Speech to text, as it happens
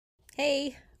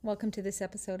Hey, welcome to this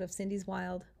episode of Cindy's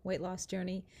Wild Weight Loss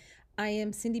Journey. I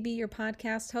am Cindy B, your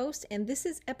podcast host, and this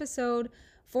is episode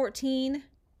 14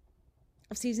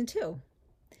 of season 2.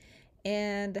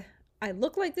 And I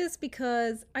look like this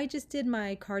because I just did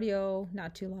my cardio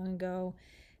not too long ago.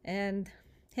 And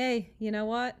hey, you know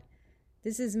what?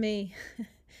 This is me.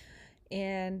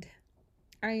 And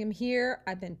I am here.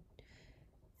 I've been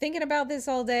thinking about this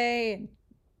all day.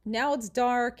 Now it's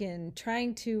dark and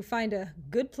trying to find a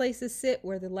good place to sit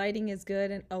where the lighting is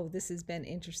good. And oh, this has been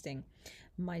interesting.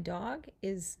 My dog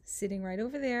is sitting right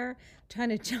over there trying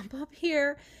to jump up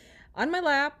here on my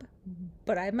lap,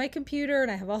 but I have my computer and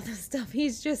I have all this stuff.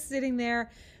 He's just sitting there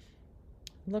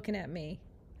looking at me.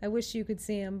 I wish you could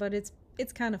see him, but it's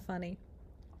kind of funny.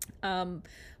 But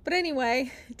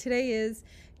anyway, today is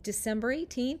December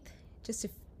 18th,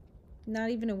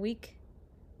 not even a week.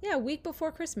 Yeah, a week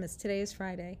before Christmas. Today is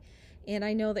Friday. And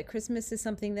I know that Christmas is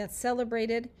something that's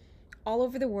celebrated all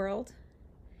over the world.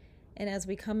 And as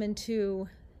we come into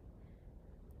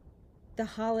the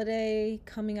holiday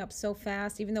coming up so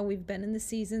fast, even though we've been in the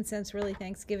season since really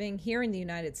Thanksgiving here in the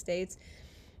United States,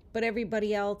 but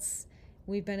everybody else,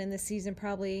 we've been in the season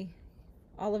probably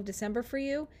all of December for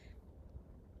you.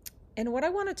 And what I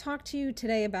want to talk to you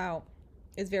today about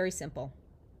is very simple.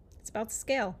 It's about the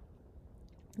scale.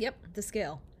 Yep, the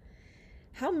scale.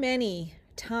 How many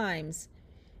times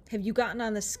have you gotten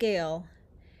on the scale,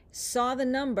 saw the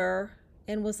number,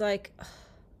 and was like, oh,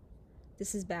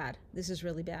 this is bad. This is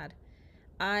really bad.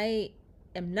 I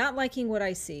am not liking what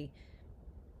I see.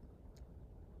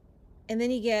 And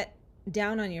then you get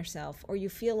down on yourself, or you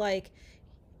feel like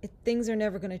things are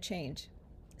never going to change.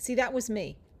 See, that was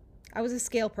me. I was a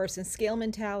scale person, scale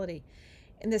mentality.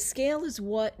 And the scale is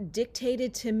what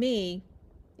dictated to me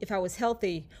if I was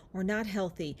healthy or not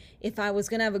healthy, if I was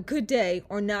going to have a good day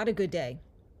or not a good day.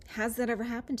 Has that ever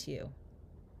happened to you?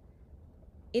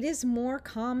 It is more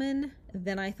common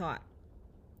than I thought.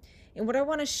 And what I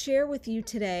want to share with you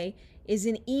today is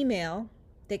an email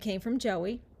that came from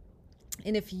Joey.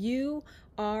 And if you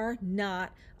are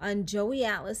not on Joey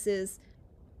Atlas's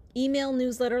email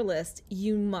newsletter list,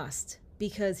 you must,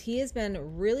 because he has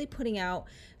been really putting out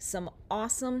some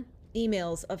awesome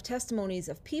emails of testimonies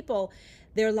of people.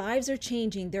 Their lives are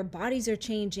changing, their bodies are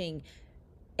changing,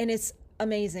 and it's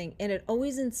amazing. And it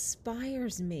always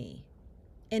inspires me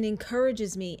and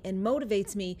encourages me and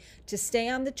motivates me to stay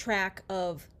on the track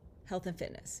of health and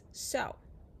fitness. So,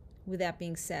 with that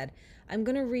being said, I'm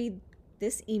going to read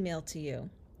this email to you.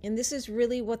 And this is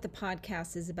really what the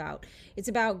podcast is about. It's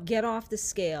about get off the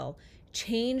scale,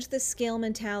 change the scale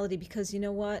mentality, because you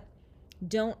know what?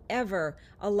 Don't ever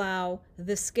allow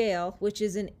the scale, which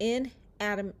is an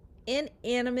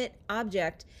inanimate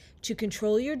object, to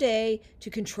control your day, to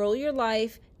control your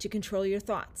life, to control your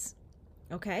thoughts.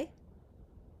 Okay?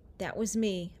 That was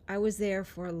me. I was there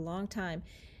for a long time.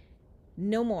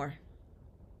 No more.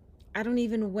 I don't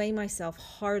even weigh myself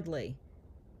hardly.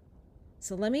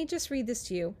 So let me just read this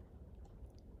to you,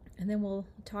 and then we'll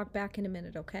talk back in a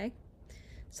minute, okay?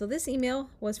 So this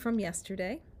email was from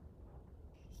yesterday.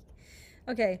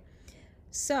 Okay,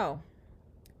 so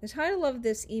the title of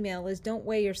this email is Don't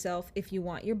Weigh Yourself If You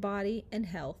Want Your Body and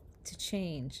Health to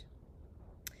Change.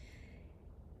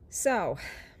 So,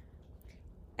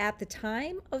 at the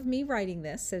time of me writing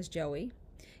this, says Joey,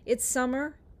 it's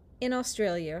summer in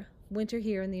Australia, winter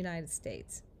here in the United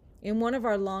States. And one of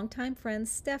our longtime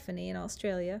friends, Stephanie in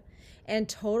Australia, and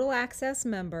Total Access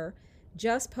member,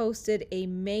 just posted a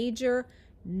major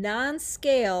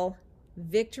non-scale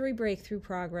victory breakthrough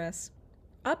progress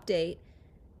update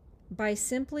by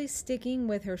simply sticking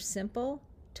with her simple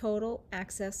Total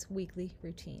Access weekly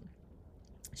routine.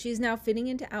 She's now fitting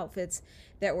into outfits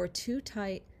that were too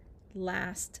tight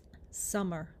last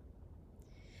summer.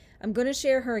 I'm going to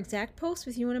share her exact post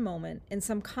with you in a moment, and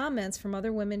some comments from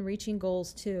other women reaching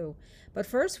goals too. But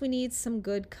first, we need some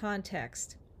good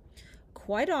context.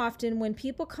 Quite often, when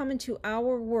people come into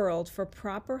our world for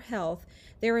proper health,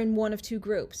 they're in one of two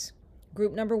groups.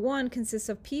 Group number one consists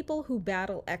of people who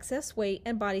battle excess weight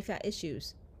and body fat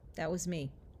issues. That was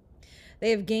me.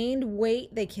 They have gained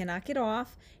weight they cannot get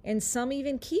off, and some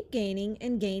even keep gaining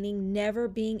and gaining, never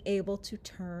being able to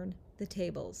turn the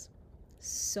tables.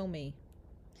 So me.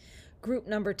 Group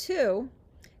number two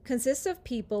consists of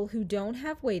people who don't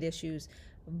have weight issues,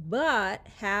 but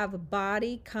have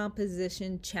body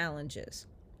composition challenges.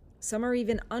 Some are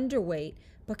even underweight,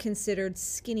 but considered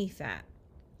skinny fat.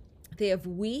 They have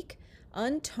weak,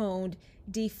 untoned,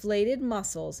 deflated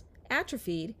muscles,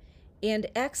 atrophied, and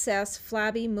excess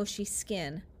flabby, mushy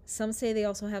skin. Some say they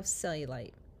also have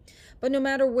cellulite. But no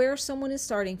matter where someone is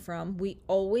starting from, we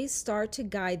always start to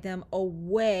guide them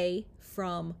away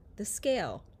from the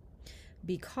scale,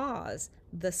 because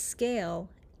the scale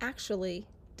actually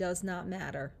does not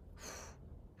matter.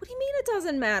 What do you mean it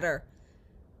doesn't matter?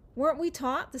 Weren't we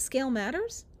taught the scale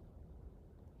matters?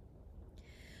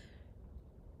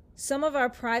 Some of our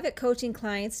private coaching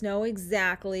clients know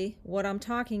exactly what I'm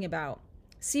talking about.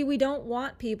 See, we don't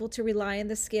want people to rely on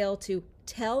the scale to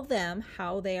tell them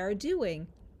how they are doing.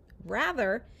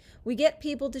 Rather, we get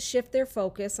people to shift their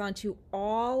focus onto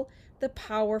all the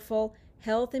powerful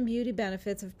health and beauty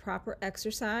benefits of proper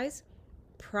exercise,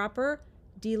 proper,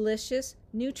 delicious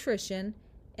nutrition,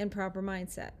 and proper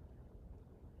mindset.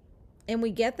 And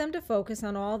we get them to focus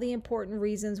on all the important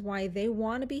reasons why they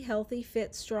want to be healthy,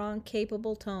 fit, strong,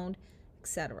 capable, toned,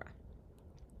 etc.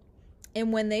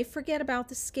 And when they forget about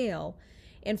the scale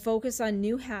and focus on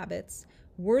new habits,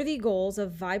 worthy goals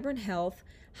of vibrant health,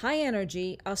 high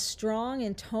energy, a strong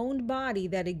and toned body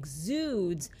that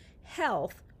exudes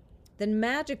health, then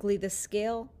magically the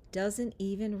scale doesn't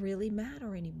even really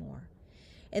matter anymore.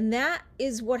 And that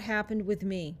is what happened with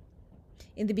me.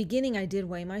 In the beginning, I did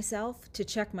weigh myself to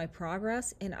check my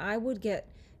progress, and I would get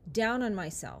down on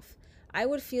myself. I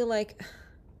would feel like,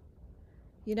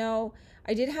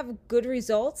 I did have good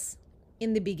results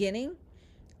in the beginning,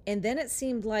 and then it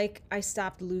seemed like I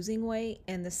stopped losing weight,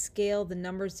 and the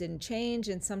numbers didn't change,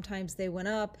 and sometimes they went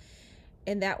up,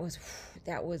 and that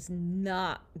was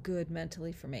not good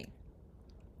mentally for me.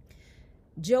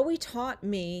 Joey taught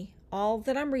me all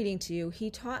that I'm reading to you. He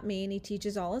taught me, and he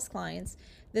teaches all his clients,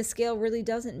 the scale really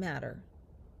doesn't matter.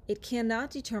 It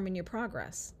cannot determine your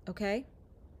progress, okay?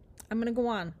 I'm going to go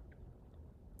on.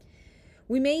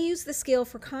 We may use the scale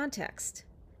for context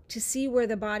to see where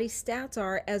the body stats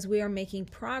are as we are making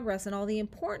progress in all the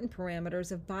important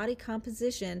parameters of body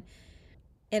composition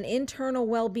and internal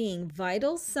well-being,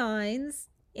 vital signs,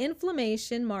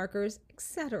 inflammation markers,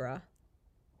 etc.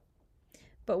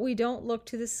 But we don't look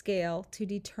to the scale to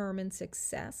determine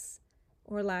success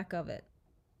or lack of it.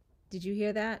 Did you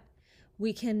hear that?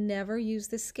 We can never use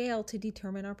the scale to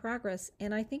determine our progress.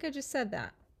 And I think I just said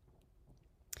that.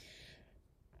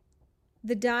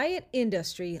 The diet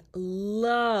industry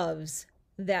loves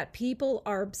that people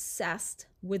are obsessed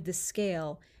with the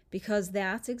scale because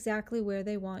that's exactly where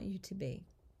they want you to be.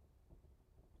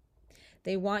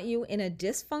 They want you in a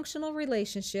dysfunctional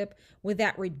relationship with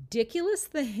that ridiculous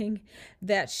thing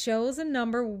that shows a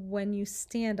number when you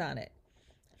stand on it.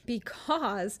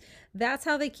 Because that's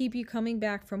how they keep you coming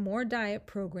back for more diet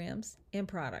programs and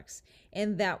products.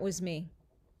 And that was me.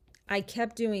 I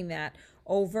kept doing that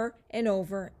over and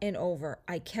over and over.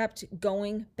 I kept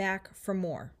going back for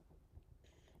more.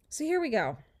 So here we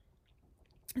go.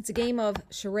 It's a game of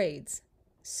charades,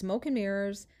 smoke and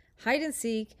mirrors, hide and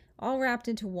seek, all wrapped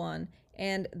into one.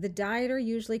 And the dieter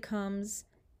usually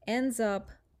ends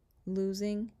up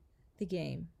losing the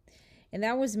game. And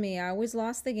that was me. I always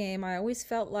lost the game. I always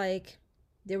felt like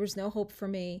there was no hope for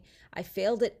me. I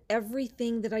failed at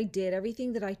everything that I did,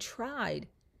 everything that I tried.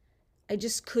 I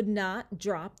just could not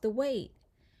drop the weight.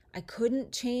 I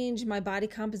couldn't change my body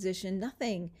composition,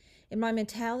 nothing. And my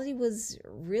mentality was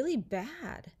really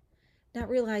bad, not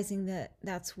realizing that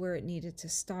that's where it needed to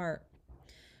start.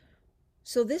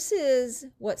 So this is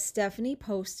what Stephanie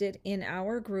posted in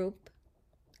our group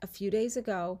a few days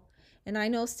ago. And I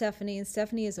know Stephanie, and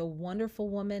Stephanie is a wonderful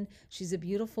woman. She's a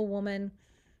beautiful woman,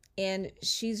 and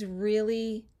she's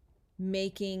really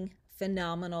making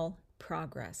phenomenal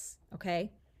progress,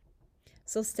 okay?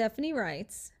 So Stephanie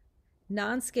writes,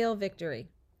 non-scale victory.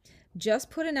 Just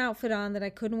put an outfit on that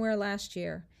I couldn't wear last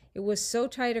year. It was so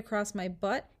tight across my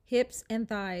butt, hips, and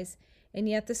thighs, and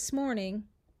yet this morning,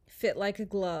 fit like a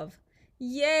glove.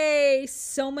 Yay!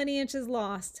 So many inches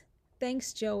lost.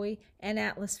 Thanks, Joey and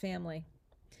Atlas family.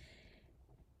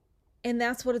 And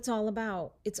that's what it's all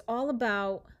about. It's all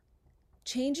about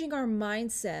changing our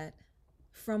mindset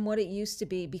from what it used to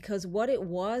be, because what it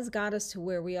was got us to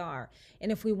where we are.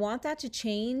 And if we want that to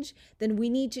change, then we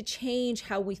need to change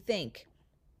how we think.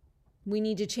 We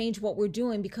need to change what we're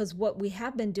doing, because what we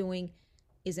have been doing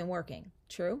isn't working.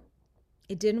 True?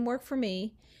 It didn't work for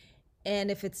me. And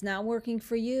if it's not working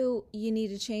for you, you need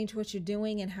to change what you're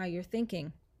doing and how you're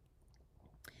thinking.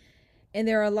 And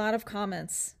there are a lot of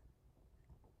comments.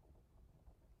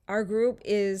 Our group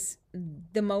is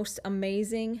the most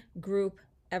amazing group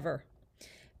ever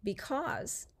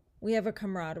because we have a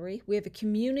camaraderie. We have a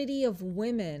community of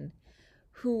women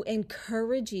who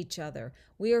encourage each other.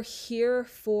 We are here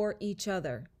for each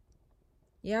other.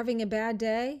 You're having a bad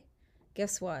day?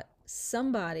 Guess what?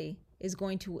 Somebody is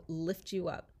going to lift you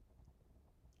up.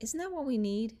 Isn't that what we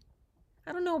need?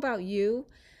 I don't know about you.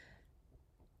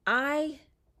 I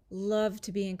love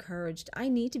to be encouraged. I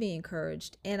need to be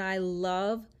encouraged, and I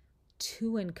love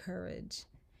to encourage.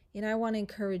 And I want to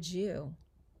encourage you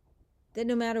that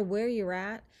no matter where you're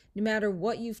at, no matter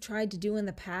what you've tried to do in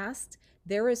the past,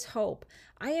 there is hope.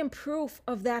 I am proof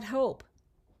of that hope.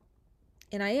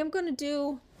 And I am going to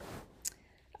do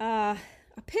a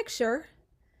picture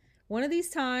one of these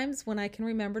times when I can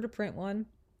remember to print one.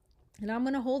 And I'm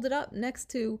going to hold it up next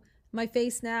to my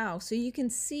face now so you can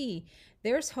see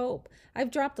there's hope.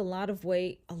 I've dropped a lot of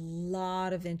weight, a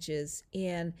lot of inches,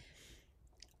 and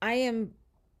I am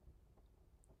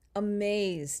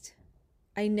amazed.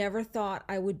 I never thought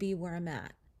I would be where I'm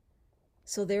at.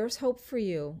 So there's hope for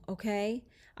you, okay?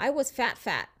 I was fat.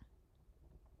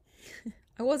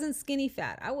 I wasn't skinny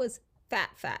fat. I was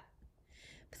fat. But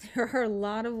there are a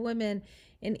lot of women,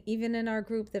 and even in our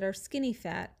group, that are skinny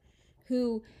fat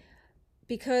who,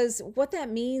 because what that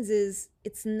means is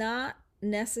it's not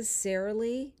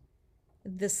necessarily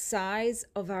the size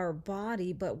of our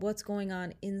body, but what's going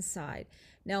on inside.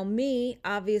 Now, me,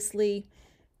 obviously,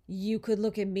 you could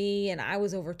look at me and I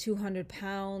was over 200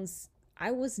 pounds.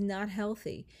 I was not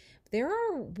healthy. There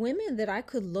are women that I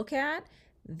could look at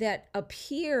that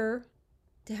appear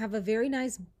to have a very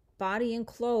nice body and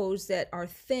clothes, that are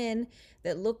thin,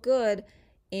 that look good,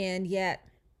 and yet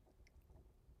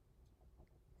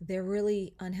they're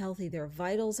really unhealthy. Their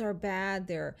vitals are bad,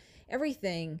 their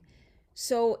everything.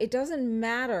 So it doesn't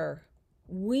matter.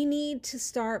 We need to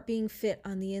start being fit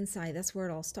on the inside. That's where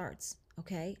it all starts,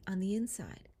 okay? On the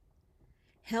inside.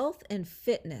 Health and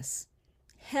fitness.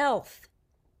 Health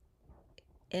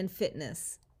and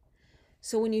fitness.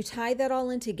 So when you tie that all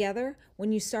in together,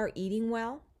 when you start eating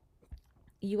well,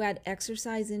 you add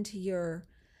exercise into your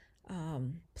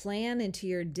plan, into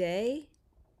your day,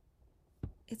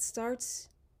 it starts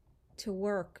to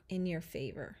work in your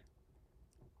favor.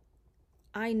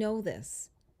 I know this,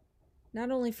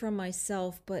 not only from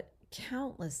myself, but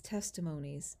countless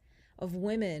testimonies of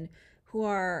women who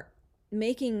are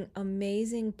making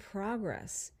amazing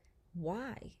progress.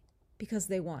 Why? Because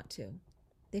they want to.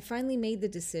 They finally made the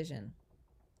decision.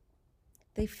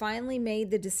 They finally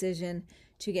made the decision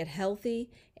to get healthy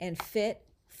and fit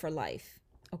for life,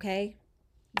 okay?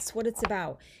 That's what it's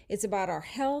about. It's about our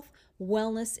health,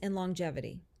 wellness, and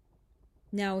longevity.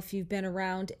 Now, if you've been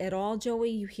around at all Joey,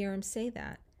 you hear him say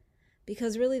that,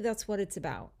 because really that's what it's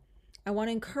about. I want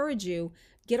to encourage you,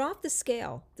 get off the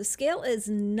scale. The scale is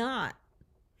not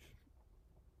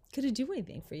going to do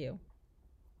anything for you,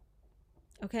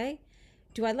 okay?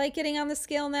 Do I like getting on the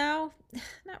scale now?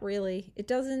 Not really. It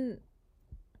took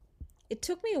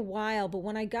me a while, but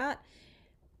when I got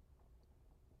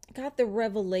the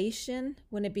revelation,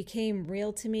 when it became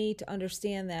real to me, to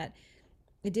understand that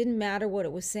it didn't matter what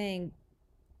it was saying.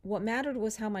 What mattered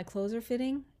was how my clothes are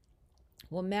fitting.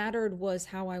 What mattered was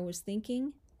how I was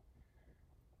thinking.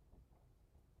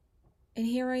 And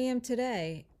here I am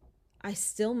today. I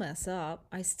still mess up.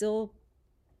 I still,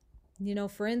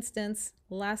 for instance,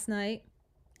 last night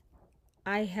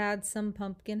I had some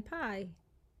pumpkin pie.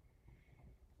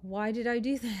 Why did I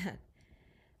do that?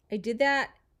 I did that.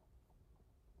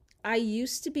 I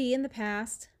used to be, in the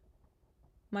past,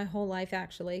 my whole life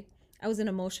actually, I was an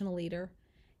emotional eater.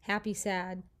 Happy,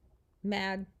 sad,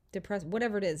 mad, depressed,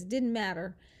 whatever it is. It didn't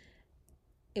matter.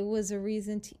 It was a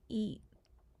reason to eat.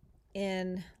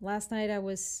 And last night I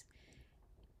was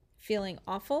feeling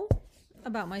awful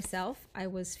about myself. I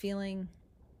was feeling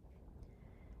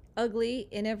ugly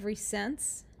in every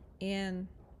sense. And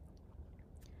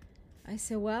I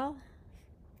said, well,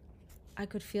 I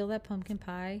could feel that pumpkin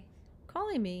pie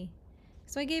calling me.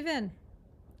 So I gave in.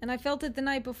 And I felt it the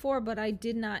night before, but I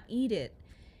did not eat it.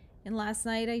 And last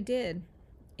night I did.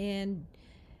 And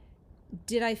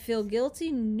did I feel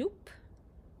guilty? Nope.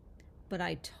 But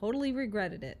I totally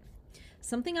regretted it.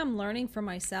 Something I'm learning for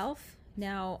myself.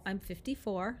 Now I'm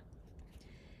 54.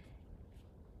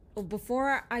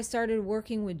 Before I started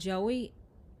working with Joey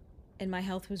and my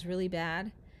health was really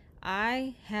bad,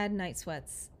 I had night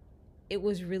sweats. It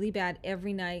was really bad.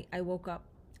 Every night I woke up,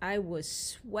 I was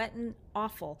sweating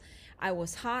awful. I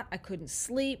was hot. I couldn't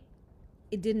sleep.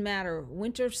 It didn't matter.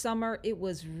 Winter, summer, it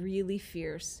was really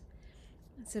fierce.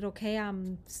 I said, okay,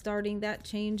 I'm starting that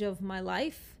change of my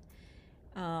life.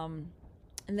 And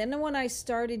then when I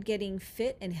started getting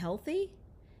fit and healthy,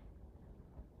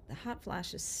 the hot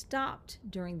flashes stopped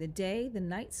during the day. The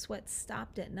night sweats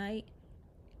stopped at night.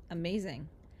 Amazing.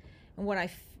 And what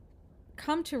I've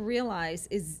come to realize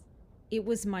is it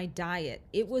was my diet.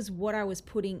 It was what I was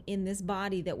putting in this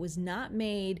body that was not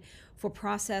made for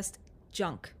processed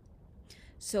junk.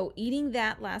 So eating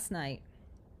that last night,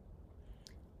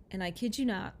 and I kid you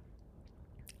not,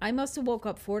 I must have woke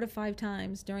up 4 to 5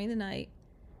 times during the night,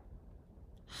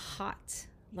 hot,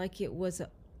 like it was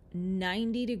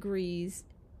 90 degrees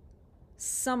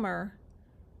summer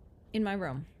in my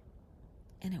room.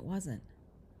 And it wasn't.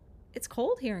 It's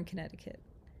cold here in Connecticut.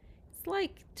 It's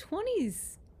like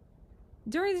 20s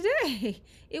during the day.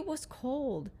 It was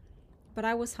cold, but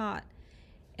I was hot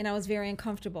and I was very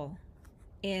uncomfortable.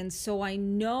 And so I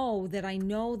know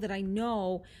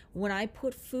when I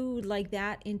put food like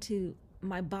that into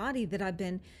my body that I've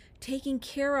been taking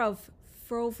care of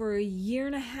for over a year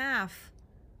and a half,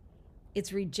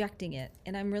 it's rejecting it.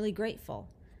 And I'm really grateful.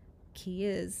 Key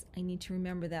is, I need to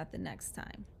remember that the next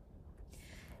time.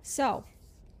 So,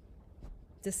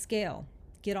 the scale,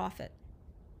 get off it.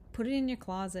 Put it in your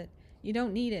closet. You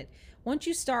don't need it. Once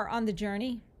you start on the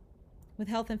journey with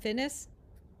health and fitness,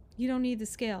 you don't need the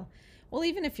scale. Well,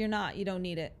 even if you're not, you don't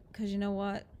need it. Because you know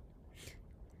what?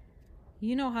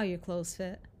 You know how your clothes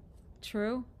fit.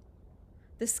 True?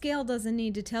 The scale doesn't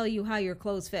need to tell you how your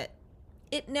clothes fit.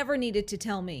 It never needed to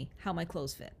tell me how my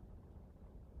clothes fit.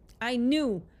 I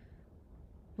knew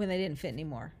when they didn't fit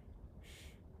anymore.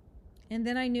 And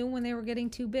then I knew when they were getting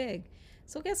too big.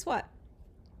 So guess what?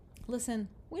 Listen,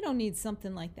 we don't need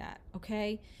something like that,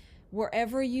 okay?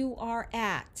 Wherever you are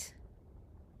at,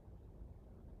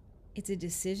 it's a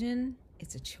decision,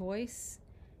 it's a choice,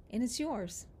 and it's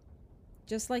yours,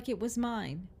 just like it was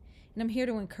mine. And I'm here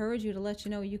to encourage you, to let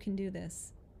you know you can do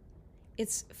this.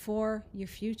 It's for your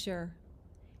future,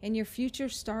 and your future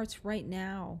starts right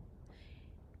now.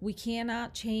 We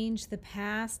cannot change the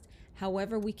past.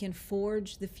 However, we can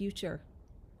forge the future.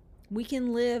 We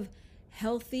can live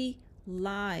healthy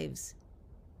lives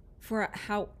for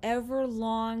however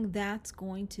long that's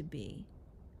going to be.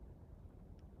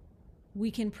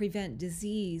 We can prevent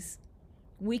disease.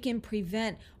 We can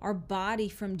prevent our body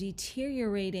from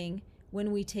deteriorating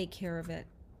when we take care of it.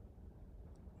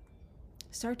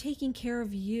 Start taking care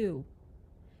of you.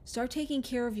 Start taking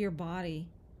care of your body.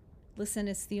 Listen,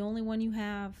 it's the only one you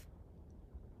have.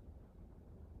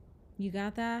 You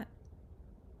got that?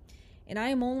 And I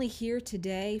am only here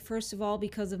today, first of all,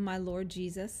 because of my Lord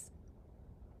Jesus.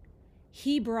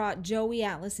 He brought Joey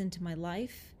Atlas into my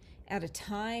life at a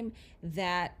time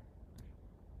that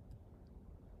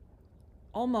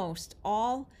almost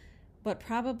all, but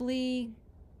probably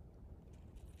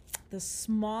the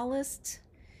smallest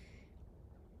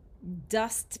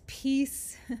dust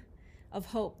piece of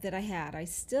hope that I had. I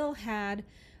still had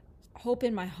hope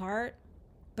in my heart,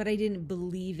 but I didn't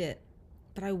believe it,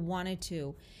 but I wanted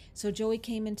to. So Joey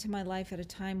came into my life at a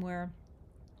time where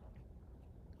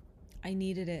I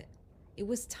needed it. It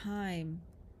was time.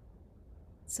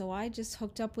 So I just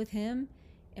hooked up with him,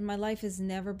 and my life has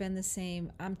never been the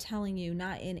same. I'm telling you,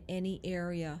 not in any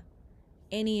area.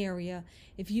 Any area.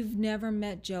 If you've never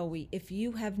met Joey, if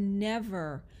you have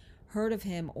never heard of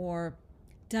him or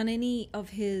done any of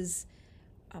his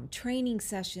training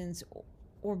sessions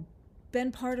or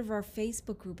been part of our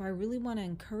Facebook group, I really want to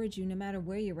encourage you, no matter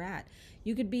where you're at.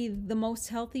 You could be the most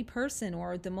healthy person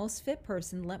or the most fit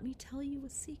person. Let me tell you a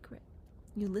secret.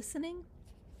 You listening?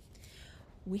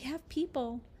 We have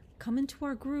people come into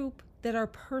our group that are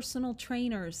personal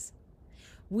trainers.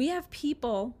 We have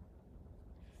people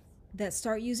that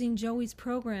start using Joey's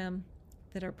program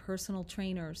that are personal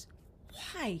trainers.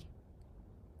 Why?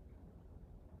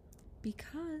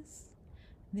 Because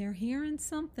they're hearing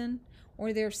something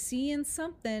or they're seeing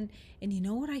something. And you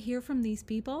know what I hear from these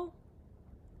people?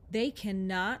 They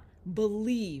cannot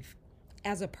believe,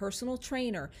 as a personal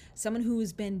trainer, someone who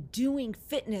has been doing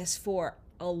fitness for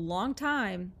a long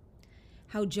time,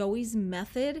 how Joey's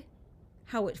method,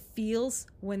 how it feels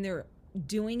when they're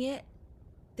doing it.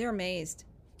 They're amazed.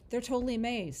 They're totally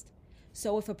amazed.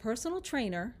 So if a personal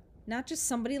trainer, not just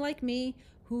somebody like me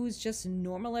who's just a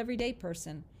normal everyday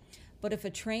person, but if a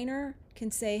trainer can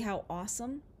say how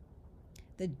awesome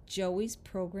the Joey's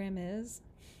program is,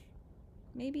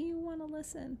 maybe you want to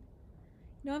listen.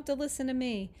 You don't have to listen to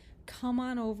me. Come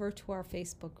on over to our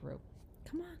Facebook group.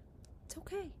 Come on. It's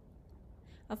okay.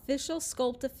 Official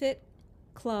Sculpt-A-Fit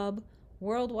Club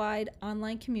worldwide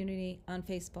online community on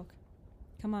Facebook.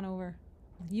 Come on over.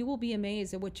 You will be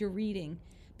amazed at what you're reading,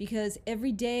 because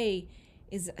every day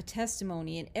is a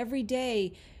testimony, and every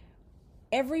day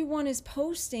everyone is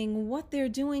posting what they're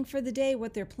doing for the day,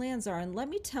 what their plans are. And let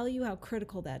me tell you how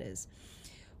critical that is.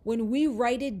 When we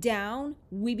write it down,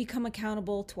 we become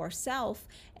accountable to ourselves.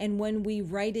 And when we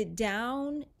write it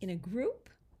down in a group,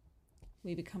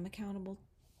 we become accountable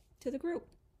to the group.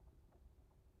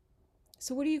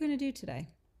 So what are you going to do today?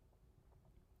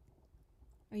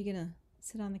 Are you going to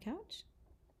sit on the couch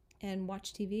and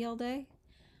watch TV all day?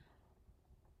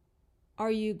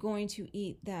 Are you going to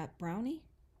eat that brownie?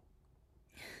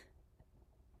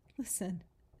 Listen,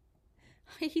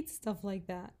 I eat stuff like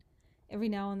that. every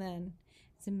now and then.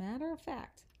 As a matter of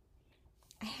fact,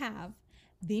 I have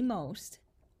the most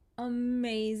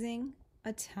amazing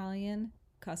Italian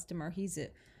customer. He's a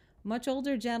much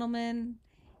older gentleman.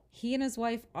 He and his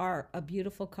wife are a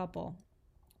beautiful couple.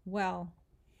 Well,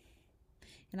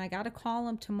 and I got to call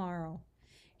him tomorrow.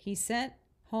 He sent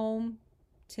home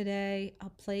today a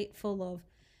plate full of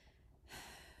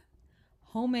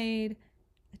homemade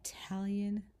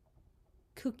Italian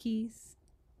cookies.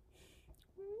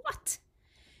 What?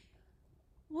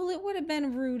 Well, it would have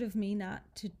been rude of me not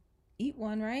to eat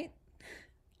one, right?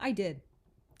 I did.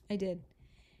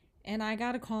 And I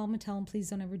got to call him and tell him, please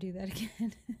don't ever do that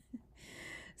again.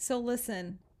 So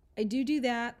listen, I do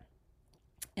that.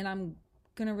 And I'm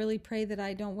going to really pray that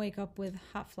I don't wake up with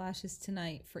hot flashes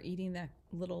tonight for eating that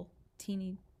little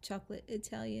teeny chocolate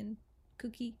Italian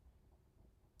cookie.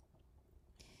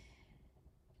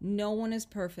 No one is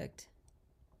perfect.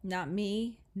 Not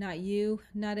me, not you,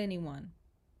 not anyone.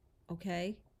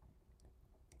 Okay?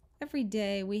 Every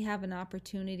day we have an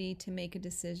opportunity to make a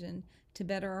decision to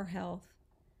better our health,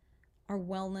 our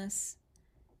wellness.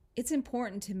 It's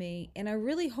important to me, and I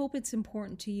really hope it's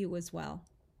important to you as well.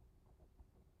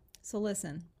 So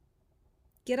listen,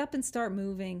 get up and start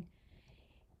moving.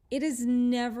 It is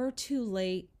never too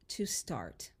late to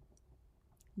start.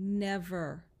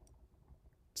 Never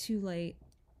too late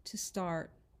to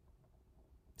start.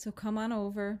 So come on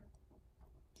over.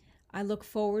 I look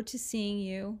forward to seeing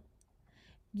you.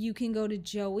 You can go to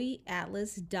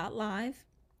joeyatlas.live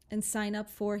and sign up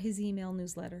for his email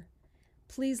newsletter.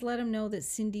 Please let him know that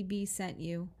Cindy B sent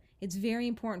you. It's very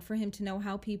important for him to know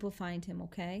how people find him,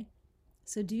 okay?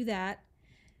 So do that.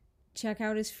 Check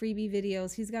out his freebie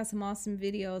videos. He's got some awesome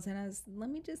videos. And let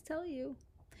me just tell you,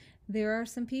 there are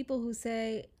some people who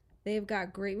say they've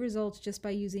got great results just by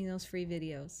using those free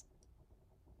videos.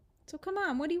 So come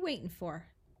on, what are you waiting for?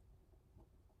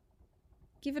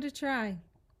 Give it a try.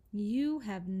 You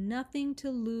have nothing to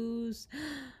lose.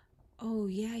 Oh,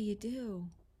 yeah, you do.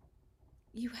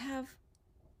 You have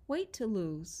weight to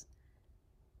lose.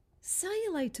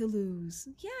 Cellulite to lose.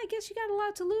 Yeah, I guess you got a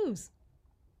lot to lose,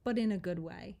 but in a good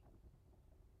way.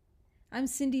 I'm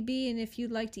Cindy B, and if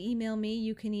you'd like to email me,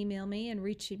 you can email me and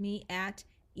reach me at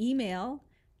email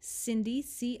Cindy,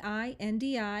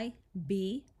 CINDI,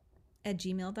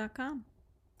 @gmail.com.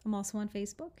 I'm also on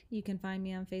Facebook. You can find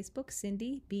me on Facebook,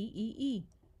 Cindy BEE.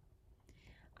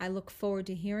 I look forward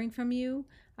to hearing from you.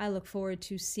 I look forward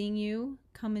to seeing you.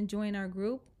 Come and join our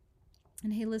group.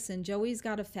 And hey, listen, Joey's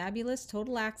got a fabulous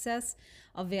total access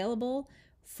available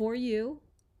for you.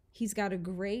 He's got a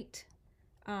great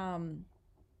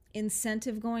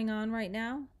incentive going on right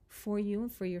now for you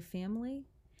and for your family.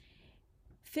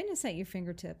 Fitness at your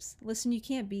fingertips. Listen, you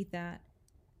can't beat that.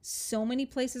 So many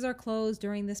places are closed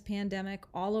during this pandemic,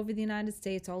 all over the United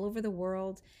States, all over the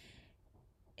world.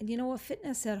 And you know what?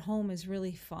 Fitness at home is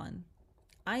really fun.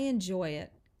 I enjoy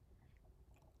it.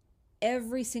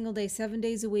 Every single day, 7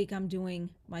 days a week, I'm doing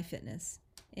my fitness.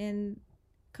 And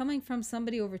coming from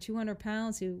somebody over 200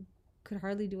 pounds who could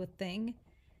hardly do a thing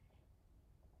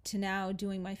to now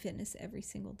doing my fitness every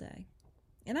single day.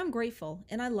 And I'm grateful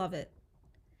and I love it.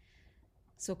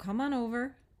 So come on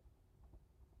over.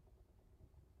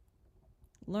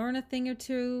 Learn a thing or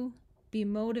two, be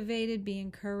motivated, be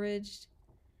encouraged.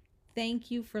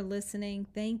 Thank you for listening.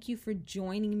 Thank you for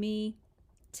joining me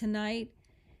tonight.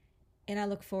 And I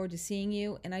look forward to seeing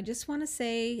you. And I just want to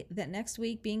say that next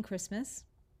week being Christmas,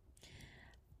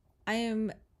 I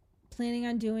am planning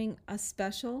on doing a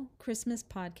special Christmas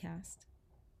podcast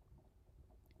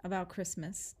about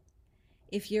Christmas.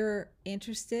 If you're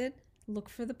interested, look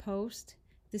for the post.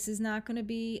 This is not going to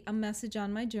be a message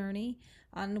on my journey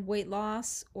on weight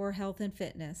loss or health and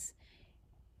fitness.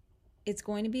 It's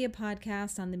going to be a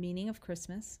podcast on the meaning of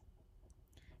Christmas.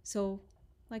 So,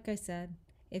 like I said,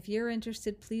 if you're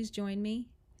interested, please join me.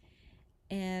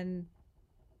 And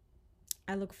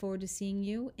I look forward to seeing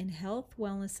you in health,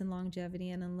 wellness, and longevity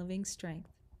and in living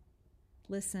strength.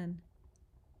 Listen,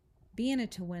 be in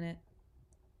it to win it.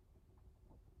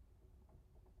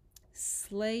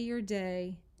 Slay your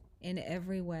day in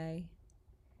every way.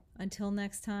 Until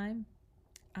next time,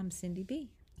 I'm Cindy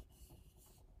B.